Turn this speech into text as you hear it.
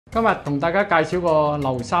今日同大家介紹個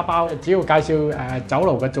流沙包，主要介紹酒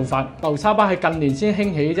樓嘅做法。流沙包係近年先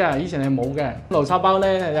興起啫，以前係冇嘅。流沙包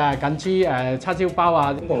咧近似叉燒包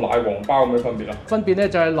啊。咁同奶黃包有咩分別啊？分別咧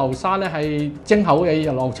就係流沙咧係蒸口嘅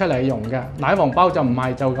流出嚟用嘅，奶黃包就唔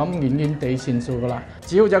係，就咁軟軟地算數噶啦。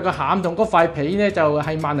主要就個餡同嗰塊皮咧就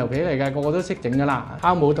係饅頭皮嚟嘅，個個都識整噶啦。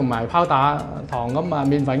酵母同埋泡打糖咁啊，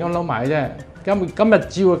麵粉咁撈埋啫。今日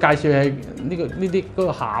主要介紹係呢啲嗰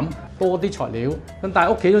個餡多啲材料，咁但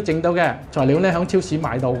係屋企都整到嘅材料咧，喺超市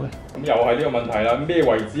買到嘅。咁又係呢個問題啦，咩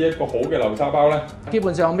為之一個好嘅流沙包咧？基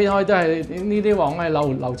本上搣開都係呢啲黃係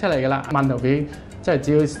流出嚟㗎啦，饅頭皮即係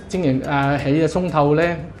只要蒸完起嘅鬆透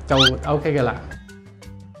咧就 OK 嘅啦。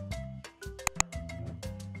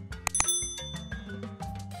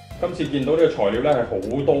今次見到呢個材料咧係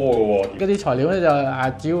好多嘅喎。嗰啲材料咧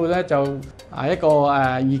就主要咧就一個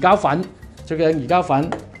魚膠粉。最緊魚膠粉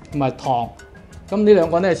同埋糖，咁呢兩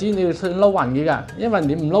個咧先要撈勻嘅㗎，因為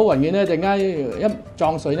你唔撈勻嘅咧，陣間一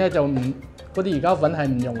撞水咧就唔嗰啲魚膠粉係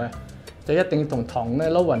唔用嘅，就一定要同糖咧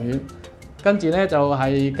撈勻佢。跟住咧就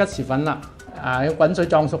係吉士粉啦，滾水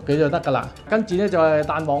撞熟佢就得㗎啦。跟住咧就係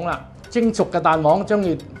蛋黃啦，蒸熟嘅蛋黃將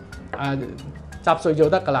佢雜碎就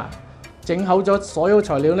得㗎啦。整好咗所有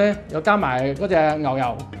材料咧，又加埋嗰隻牛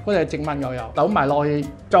油，嗰隻植物牛油，倒埋落去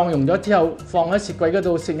撞溶咗之後，放喺雪櫃嗰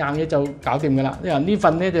度食硬嘢就搞掂㗎啦。因為呢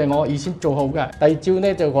份咧就係我預先做好嘅，第二朝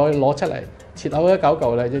咧就可以攞出嚟切好一嚿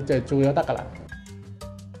嚿嚟就做咗得㗎啦。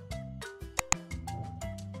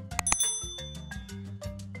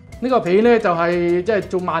呢個皮咧就係即係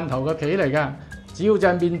做饅頭嘅皮嚟㗎，主要就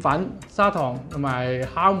係麵粉、砂糖同埋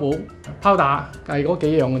酵母、泡打係嗰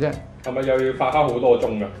幾樣嘅啫。係咪又要發酵好多個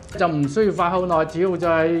鐘㗎？就唔需要發酵耐，主要就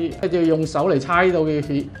係要用手嚟搓到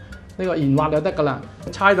佢呢個圓滑就得㗎啦。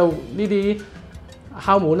搓到呢啲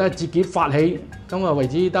酵母咧自己發起，咁啊為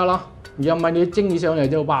止得咯。如果唔係你蒸起上嚟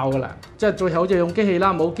就爆㗎啦。即係最好就用機器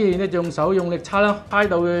啦，冇機器咧就用手用力搓咯，搓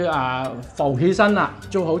到佢浮起身啦。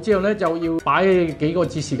做好之後咧就要擺幾個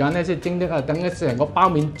字時間咧先蒸得啊，等佢成個包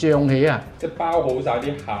面脹起啊。即係包好晒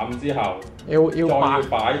啲餡之後，要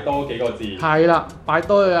擺多幾個字。係啦，擺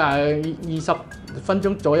多20分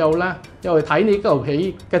鐘左右啦，因為睇你嗰嚿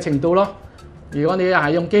皮嘅程度咯。如果你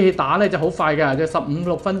係用機器打咧就好快㗎，就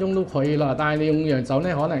15-16分鐘都可以啦。但係你用人手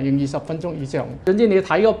咧可能用20分鐘以上。總之你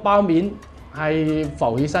睇個包面係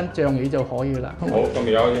浮起身脹起就可以啦。好，咁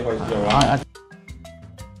而家已經開始做啦。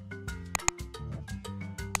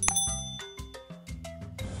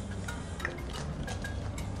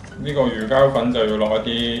呢個魚膠粉就要落一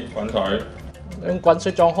啲滾水，用滾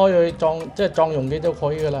水撞開佢，即係撞溶佢就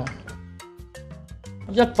可以㗎啦。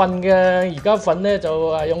一份嘅魚膠粉咧就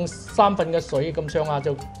用3份嘅水咁上下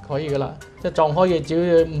就可以㗎啦。即係撞開嘅，只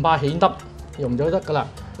要唔怕起粒，溶咗得㗎啦。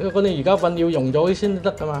嗰啲魚膠粉要溶咗先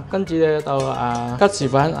得㗎嘛。跟住咧就吉士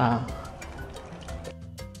粉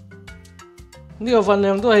呢個份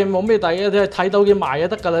量都係冇咩大嘅，你睇到佢埋就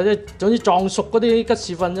得㗎啦。即係總之撞熟嗰啲吉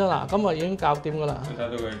士粉啫啦，咁啊已經搞掂㗎啦。睇到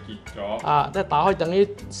佢結咗。即係打開等於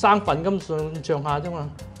生粉咁上下啫嘛。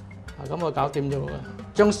咁啊搞掂咗㗎。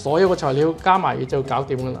將所有嘅材料加埋就搞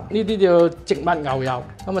掂㗎啦。呢啲叫植物牛油，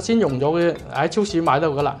咁啊先溶咗嘅，喺超市買到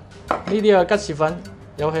㗎啦。呢啲啊吉士粉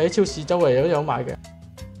又係喺超市周圍都有賣嘅。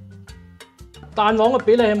蛋黃嘅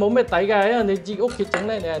比例係冇咩底嘅，因為你自己屋企整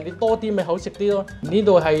咧，你多啲咪好食啲咯。呢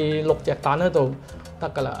度係6隻蛋喺度得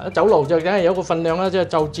㗎啦。酒樓就梗係有個份量啦，即係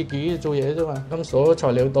就自己做嘢啫嘛。咁所有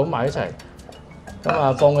材料倒埋一齊，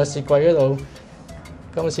咁放喺雪櫃嗰度，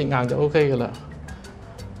咁雪硬就 OK 㗎啦。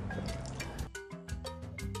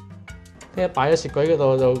一擺喺雪櫃嗰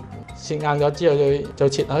度就雪硬咗之後就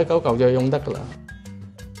切開9嚿就用得㗎啦。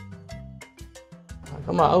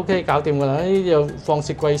咁OK 搞掂㗎啦，呢啲就放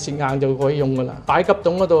雪櫃雪硬就可以用㗎啦。擺急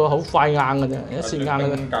凍嗰度好快硬㗎啫，一雪硬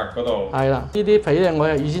㗎啫。格嗰度。係啦，呢啲皮咧我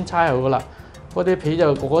係預先搓好㗎啦，嗰啲皮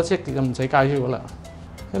就個個識就唔使介紹㗎啦。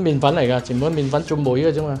啲麵粉嚟㗎，全部麵粉做梅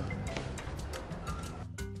嘅啫嘛。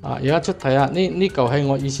而家出題啦，呢嚿係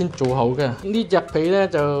我預先做好嘅。呢隻皮咧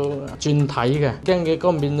就轉體嘅，驚佢嗰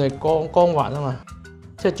個面係光滑啊嘛。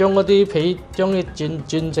即係將嗰啲皮將佢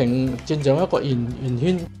轉成一個圓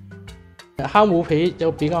圈。酵母皮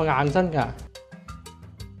就比較硬身㗎。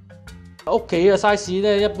屋企嘅 size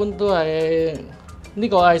咧一般都係呢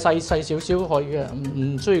個係細少少可以嘅，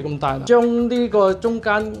唔需要咁大。將呢個中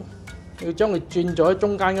間要將佢轉咗喺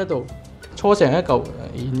中間嗰度，搓成一嚿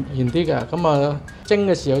圓啲嘅，咁蒸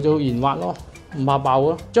嘅時候就圓滑咯，唔怕爆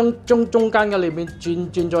咯。將中間嘅裏面轉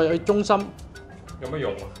咗去中心。有乜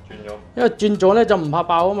用啊？轉咗？因為轉咗咧就唔怕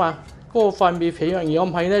爆啊嘛。嗰個塊面皮，如果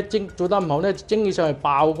唔係咧做得唔好咧，蒸起上嚟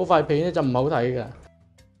爆嗰塊皮咧就唔好睇㗎。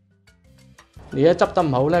你一執得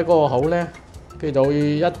唔好咧，嗰個口咧佢就會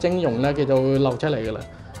一蒸溶咧，佢就會流出嚟㗎啦。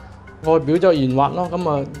外表就圓滑咯，咁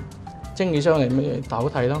啊蒸起上嚟咪好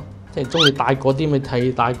睇咯。即係中意大嗰啲咪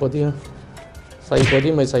睇大嗰啲咯，細嗰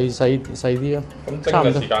啲咪細啲咯。咁蒸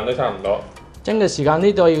嘅時間都差唔多。蒸嘅時間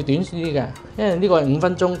呢度要短啲嘅，因為呢個係5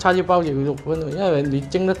分鐘，叉燒包要6分鐘，因為你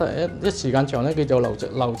蒸得一時間長咧，佢就流出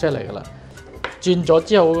嚟㗎啦。轉咗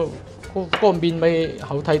之後，嗰個面咪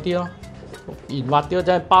好睇啲咯，圓滑啲。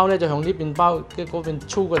即係包咧就向呢邊包，跟嗰邊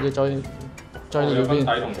粗嘅就再裏邊。有分底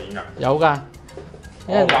同面㗎？有㗎。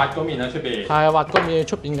滑嗰面喺出邊。係啊，滑嗰面喺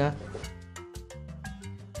出邊嘅。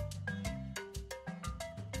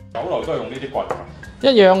酒樓都係用呢啲棍㗎。一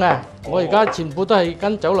樣嘅，我而家全部都係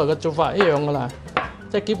跟酒樓嘅做法一樣噶啦，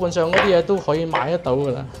即係基本上嗰啲嘢都可以買得到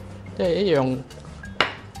噶啦，即係一樣。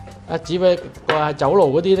只不過係酒樓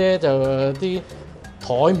嗰啲咧就啲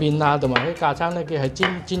台面啊同埋啲架撐咧，佢係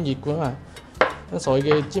煎熱噶嘛，所以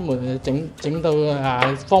佢專門整到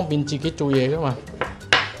方便自己做嘢噶嘛。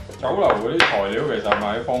酒樓嗰啲材料其實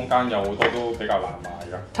買喺坊間有好多都比較難買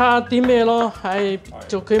㗎。差啲咩咯？係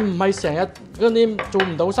做佢唔係成日嗰啲做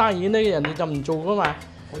唔到生意呢，人哋就唔做噶嘛。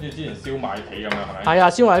好似之前燒賣皮咁樣係咪？係啊，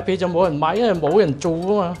燒賣皮就冇人買，因為冇人做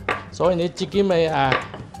噶嘛，所以你自己咪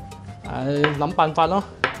諗辦法咯。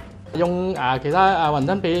用其他雲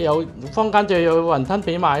吞皮有坊間就有雲吞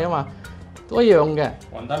皮賣啊嘛，都一樣嘅。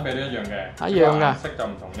雲吞皮都一樣嘅，一樣㗎，顏色就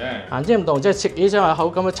唔同啫。顏色唔同，即係食起上嚟口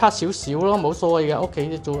感咪差少少咯，冇所謂嘅。屋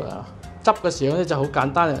企做執嘅時候咧就好簡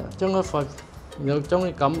單嘅，將嗰塊然後將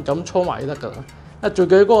佢咁搓埋就得㗎啦。最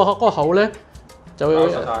緊要嗰個口咧就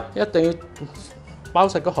一定要包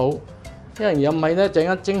實個口，因為有米咧陣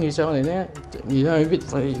間蒸起上嚟咧，然後一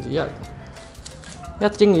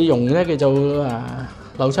蒸起溶咧，佢就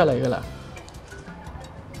流出嚟㗎啦，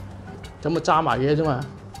咁咪揸埋嘢啫嘛。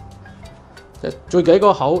最緊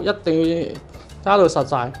個口一定要揸到實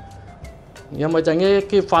晒，有咪陣間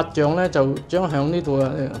啲發脹咧就將向呢度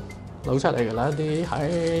流出嚟㗎啦，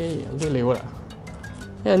啲料啦。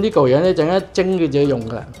因為呢嚿嘢咧陣間蒸嘅就用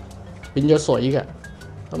㗎啦，變咗水嘅，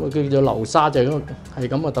咁啊叫做流沙就係咁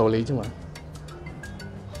嘅道理啫嘛。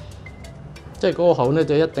即係嗰個口咧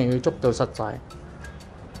就一定要捉到實晒。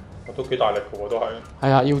都幾大力嘅喎，都係。係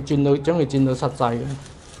啊，要將佢轉到實晒嘅。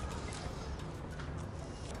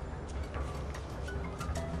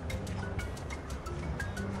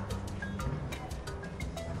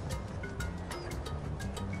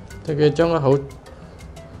即係佢將個口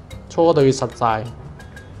搓到佢實晒，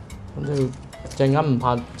咁就陣間唔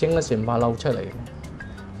怕蒸得成唔怕漏出嚟，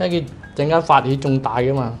因為佢陣間發起仲大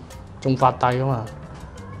㗎嘛，仲發大㗎嘛。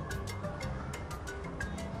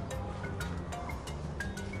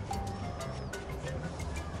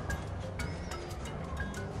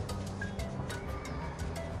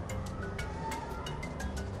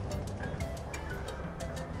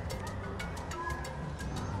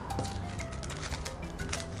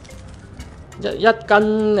一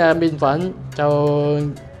斤麵粉就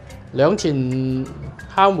2錢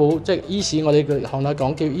酵母，即係伊士，我哋行內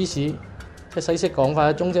講叫伊士，即係西式講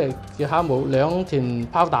法，中式叫酵母。2田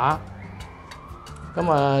泡打，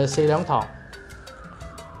咁啊4兩糖，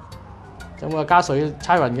咁啊加水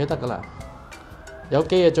猜勻佢得㗎啦。有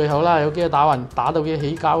機就最好啦，有機就打勻，打到佢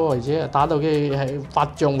起膠為止，打到佢係發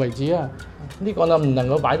脹為止啊！呢個就唔能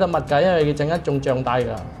夠擺得密㗎，因為佢陣間仲脹大㗎。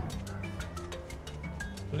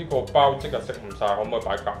呢個包即日食唔晒，可唔可以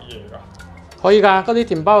擺隔夜㗎？可以㗎，嗰啲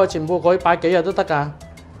甜包啊，全部可以擺幾日都得㗎。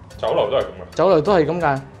酒樓都係咁㗎。酒樓都係咁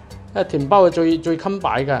㗎，因為甜包係最襟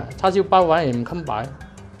擺㗎，叉燒包反而唔襟擺。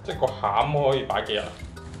即係個餡可以擺幾日啊？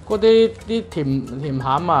嗰啲甜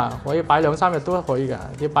餡啊，可以擺2-3日都可以㗎，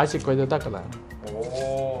你擺雪櫃就得㗎啦。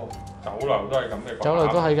哦，酒樓都係咁嘅。酒樓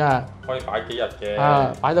都係㗎。可以擺幾日嘅。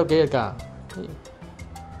啊，擺到幾日㗎？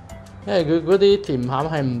因為佢嗰啲甜餡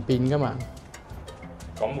係唔變㗎嘛。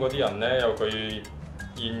咁嗰啲人咧有句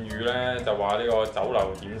諺語咧，就話呢個酒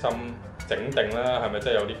樓點心整定啦，係咪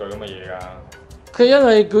真係有呢句咁嘅嘢㗎？佢因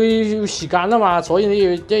為佢要時間啊嘛，所以你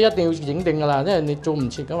要一定要整定㗎啦，因為你做唔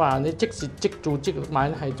切㗎嘛，你即時即做即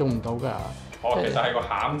買係做唔到㗎。哦，其實係個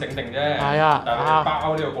餡整定啫。係啊，但係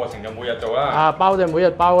包呢個過程就每日做啦。包就每日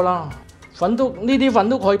包啦，粉都呢啲粉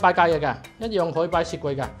都可以擺隔日㗎，一樣可以擺雪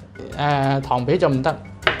櫃㗎。糖皮就唔得。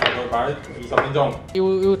要擺20分鐘。要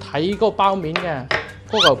睇嗰個包面嘅。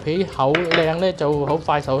嗰嚿皮厚靚咧就好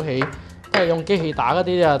快手起，都係用機器打嗰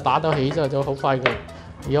啲啊，打到起就好快嘅。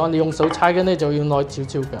如果你用手搓嘅咧，就要耐少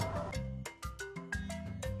少嘅。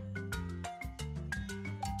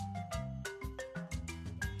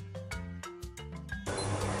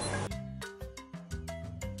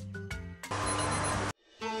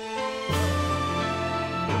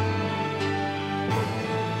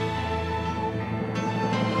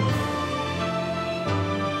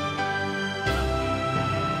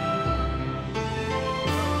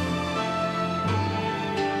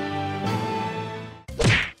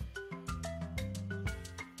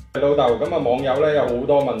老豆，咁啊網友咧有好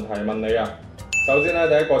多問題問你啊。首先咧，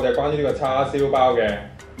第一個就係關於呢個叉燒包嘅。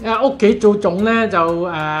屋企做粽咧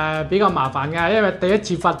就比較麻煩嘅，因為第一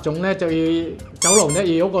次發粽咧就要酒樓咧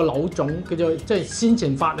要有個老粽，叫做即係先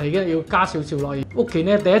前發起嘅，要加少少落去。屋企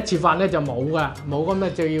咧第一次發咧就冇噶，冇咁咧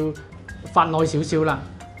就要發耐少少啦。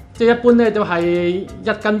即係一般咧就係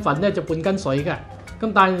1斤粉咧就半斤水嘅。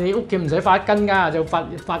咁但係你屋企唔使發1斤㗎，就發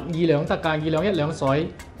2兩得㗎，2兩1兩水。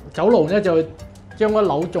酒樓咧就將個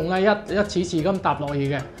老粽咧一次次咁搭落去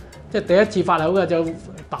嘅。即係第一次發好嘅就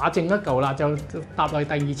打正一嚿啦，就搭落去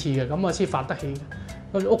第二次嘅，咁我先發得起。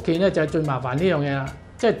咁屋企咧就係最麻煩呢樣嘢啦。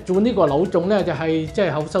即係做呢個老粽咧就係即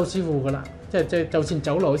係後收師傅噶啦，就算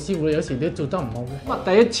酒樓師傅有時都做得唔好嘅。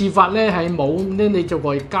咁第一次發咧係冇咧，你做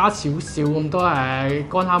過加少少咁多乾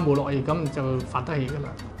蝦末落去，咁就發得起噶啦。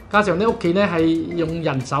加上啲屋企咧係用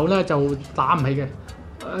人手咧就打唔起嘅。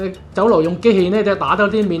酒樓用機器咧就打到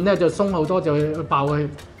啲面咧就鬆好多，就爆去。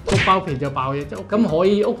個包皮就爆嘅，咁可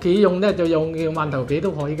以屋企用咧就用饅頭皮都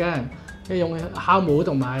可以嘅，即係用酵母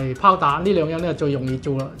同埋拋蛋呢兩樣咧最容易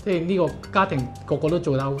做啦，即係呢個家庭個個都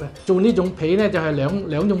做到嘅。做呢種皮咧就係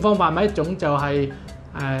兩種方法，咪一種就係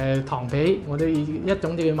糖皮，我哋一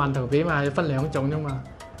種就叫饅頭皮嘛，分兩種啫嘛。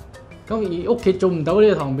咁而屋企做唔到呢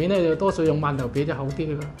個糖皮咧，就多數用饅頭皮就好啲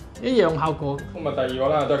嘅啦，一樣效果。咁啊，第二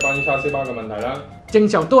個啦，都係關於叉燒包嘅問題啦。正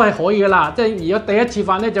常都係可以嘅啦，即係如果第一次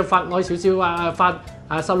發咧就發耐少少發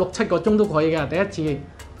16、7個鐘都可以嘅。第一次，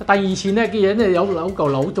第二次咧嘅嘢咧有嚿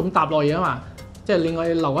老粽搭落去啊嘛，即係另外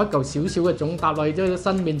留一嚿少少嘅粽搭落去即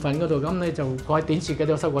新麵粉嗰度，咁你就改短時嘅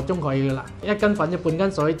就10個鐘可以嘅啦。1斤粉就半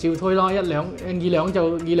斤水，照推咯，2兩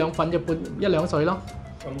就2兩粉就1兩水咯。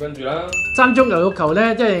咁跟住啦，山竹牛肉球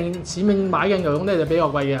咧，即係市面買嘅牛肉咧就比較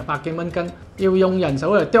貴嘅，100幾蚊斤，要用人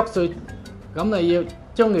手嚟剁碎，咁你要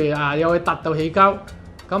將佢又去揼到起膠。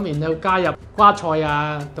咁然後加入瓜菜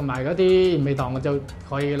同埋嗰啲鹽味糖就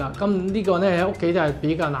可以啦。咁呢個咧喺屋企就係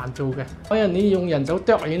比較難做嘅，因為你用人手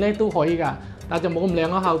剁起咧都可以㗎，但係就冇咁靚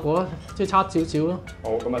嘅效果，即係差少少咯。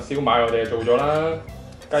好，咁啊燒賣我哋就做咗啦。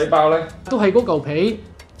雞包咧都係嗰嚿皮，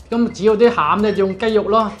咁只要啲餡咧就用雞肉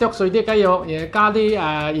咯，剁碎啲雞肉，然後加啲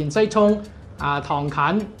芫茜葱糖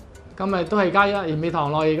芹。咁咪都係加鹽味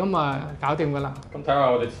糖落去，咁啊搞掂㗎啦。咁睇下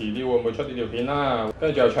我哋遲啲會唔會出呢條片啦。跟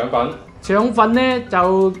住仲有腸粉。腸粉咧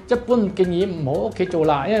就一般建議唔好屋企做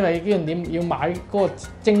啦，因為呢樣點要買嗰個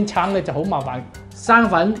蒸撐咧就好麻煩。生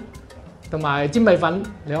粉同埋煎米粉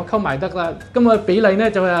兩個溝埋得啦。咁個比例咧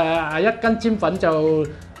就係1斤煎粉就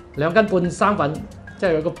2斤半生粉，即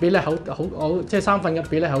係個比例好，即係生粉嘅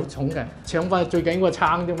比例好重嘅。腸粉係最緊要個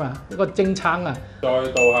撐啫嘛，一個蒸撐啊。再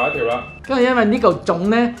到下一條啦。跟住因為呢嚿粽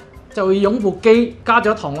咧。就要用部機加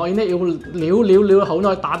咗糖落去咧，要撩好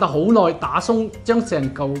耐，打得好耐，打鬆，將成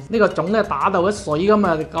嚿呢個粽咧打到一水咁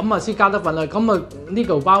啊先加得份啦。咁啊呢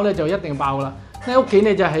嚿包咧就一定爆啦。喺屋企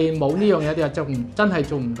咧就係冇呢樣嘢就真係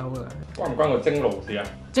做唔到噶啦。關唔關個蒸爐事啊？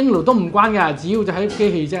蒸爐都唔關㗎，只要就喺機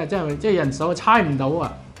器啫，即係人手猜唔到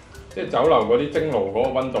啊。即係酒樓嗰啲蒸爐嗰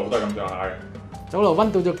個溫度都係咁上下嘅。酒樓溫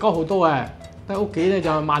度就高好多嘅，喺屋企咧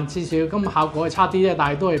就慢少少，咁效果係差啲啫，但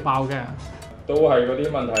係都係爆嘅。都係嗰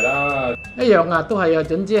啲問題啦，一樣啊，都係啊，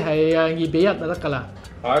總之係2比1就得㗎啦。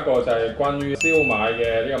下一個就係關於燒賣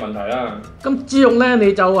嘅呢個問題啦。咁豬肉咧，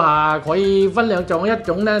你就可以分兩種，一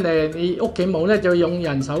種咧你屋企冇咧，就用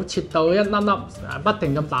人手切到一粒粒，不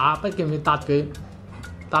停咁打，不斷去搭佢，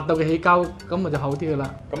搭到佢起膠，咁咪就好啲㗎啦。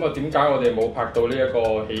咁啊，點解我哋冇拍到呢一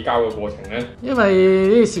個起膠嘅過程咧？因為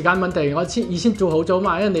呢個時間問題，我先做好咗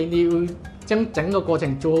嘛，因為你要將整個過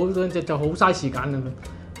程做好咗，就好嘥時間啊。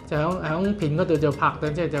就喺片嗰度就拍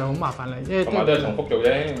嘅，即係就好麻煩啦。同埋都係重複做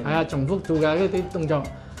啫。係啊，重複做嘅呢啲動作。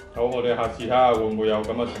好，我哋下次睇下會唔會有咁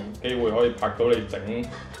嘅機會可以拍到你整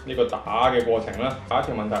呢個打嘅過程啦。下一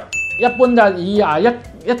條問題。一般就以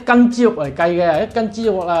一斤豬肉嚟計嘅，一斤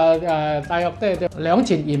豬肉大約都2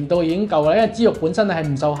錢鹽度已經夠啦。因為豬肉本身係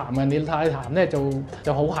唔受鹹嘅，你太鹹咧就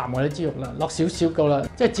好鹹嗰啲豬肉啦，落少少夠啦。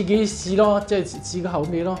即係自己試咯，即係試個口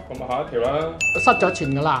味咯。咁啊，下一條啦。失咗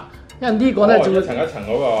傳㗎啦。因為呢個咧就一層一層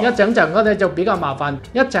嗰個，一層層嗰啲就比較麻煩。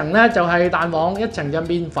一層咧就係蛋黃，一層就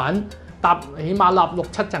麵粉，搭起碼立6、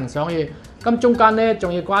7層上去。咁中間咧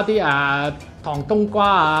仲要加啲糖冬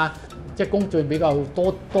瓜即係工序比較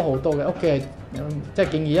多好多嘅。屋企係即係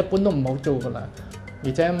建議一般都唔好做㗎啦，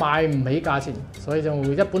而且買唔起價錢，所以就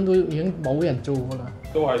一般都已經冇人做㗎啦。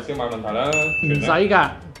都係燒賣問題啦，唔使㗎。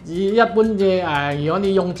一般嘅如果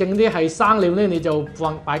你用剩啲係生料咧，你就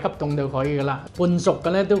擺急凍就可以㗎啦。半熟嘅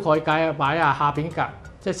咧都可以擺下邊格，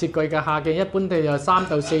即係雪櫃嘅下嘅，一般就3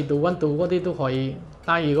到4度溫度嗰啲都可以。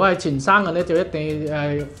但係如果係全生嘅咧，就一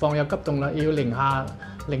定放入急凍啦，要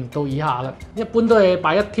0度以下啦。一般都係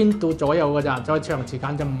擺1天度左右㗎咋，再長時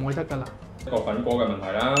間就唔會得㗎啦。一個粉果嘅問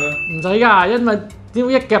題啦。唔使㗎，因為點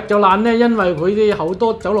一夾就爛咧？因為佢哋好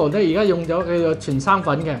多酒樓咧，而家用咗叫做全生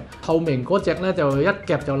粉嘅，透明嗰隻咧就一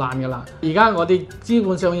夾就爛㗎啦。而家我哋基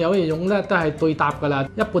本上有嘢用咧，都係對搭㗎啦，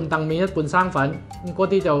一半澄面一半生粉，嗰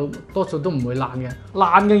啲就多數都唔會爛嘅。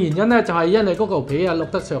爛嘅原因咧就係因為嗰嚿皮啊落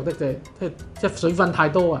得上得即係水分太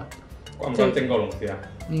多啊。關唔關蒸過籠事啊？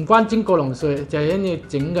唔關蒸過籠事，就係因為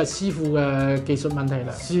整嘅師傅嘅技術問題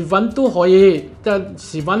啦。薯粉都可以，即係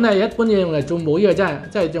薯粉係一般嘢用嚟做梅嘅啫，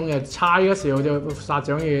即係用嚟猜嘅時候就撒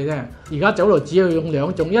上嘢嘅啫。而家酒樓只要用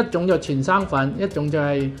兩種，一種就全生粉，一種就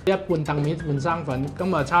係一半澄面一半生粉。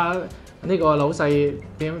咁啊，差呢個老細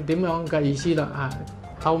點樣嘅意思啦啊？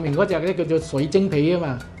後面嗰隻咧叫做水晶皮啊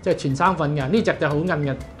嘛，即係全生粉嘅，呢隻就好韌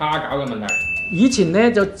嘅。蝦餃嘅問題。以前咧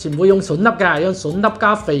就全部用筍粒嘅，用筍粒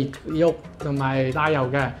加肥肉同埋帶油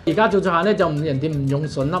嘅。而家做下咧就人哋唔用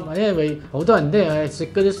筍粒，因為好多人都係食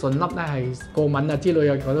嗰啲筍粒咧係過敏啊之類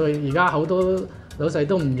啊嗰類。而家好多老細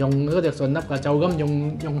都唔用嗰隻筍粒㗎，就咁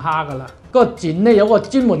用蝦㗎啦。嗰個剪咧有個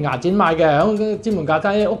專門牙剪賣嘅，響專門架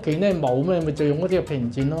餐屋企咧冇咩，咪就用嗰啲平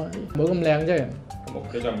剪咯，冇咁靚啫。屋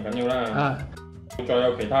企就唔緊要啦。啊，再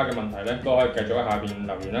有其他嘅問題咧，都可以繼續喺下邊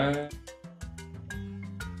留言啦。